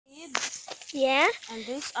Yeah. And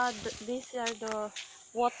these are the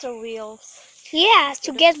water wheels. Yeah, So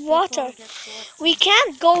to that get people water. get water. We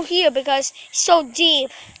can't go here because it's so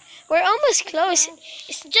deep. We're almost close.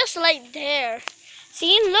 It's just like there.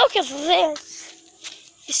 See, look at this.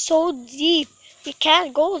 It's so deep. We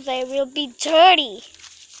can't go there. We'll be dirty.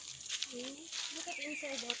 Look at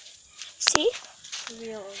inside that See?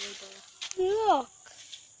 wheel over there. Look.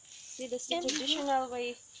 See, that's the traditional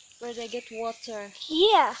way where they get water.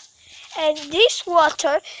 Yeah. And this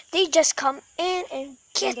water, they just come in and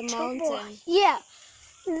From get the to more. mountain. Yeah.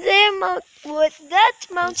 With that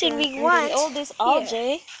mountain we And then want. all these Here.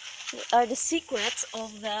 algae are the secrets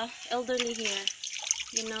of the elderly here.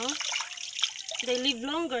 You know, they live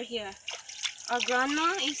longer here. Our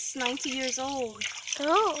grandma is 90 years old.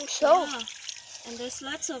 Oh, so. Yeah, and there's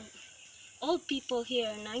lots of old people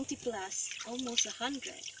here, 90 plus, almost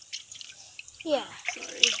 100. Yeah. Sorry,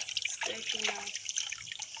 it's dirty now.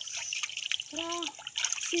 But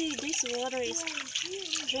see, this water is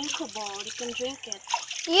drinkable. You can drink it.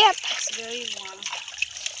 Yep. It's very warm.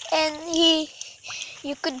 And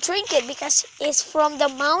you could drink it because it's from the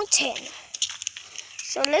mountain.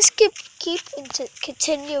 So let's keep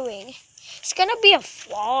continuing. It's gonna be a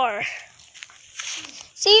floor.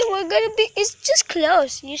 See, it's just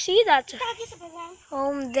close. You see that?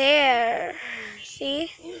 There.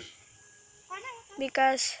 See?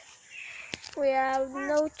 Because we have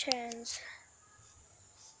no chance.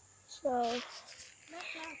 So,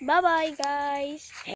 bye bye, guys.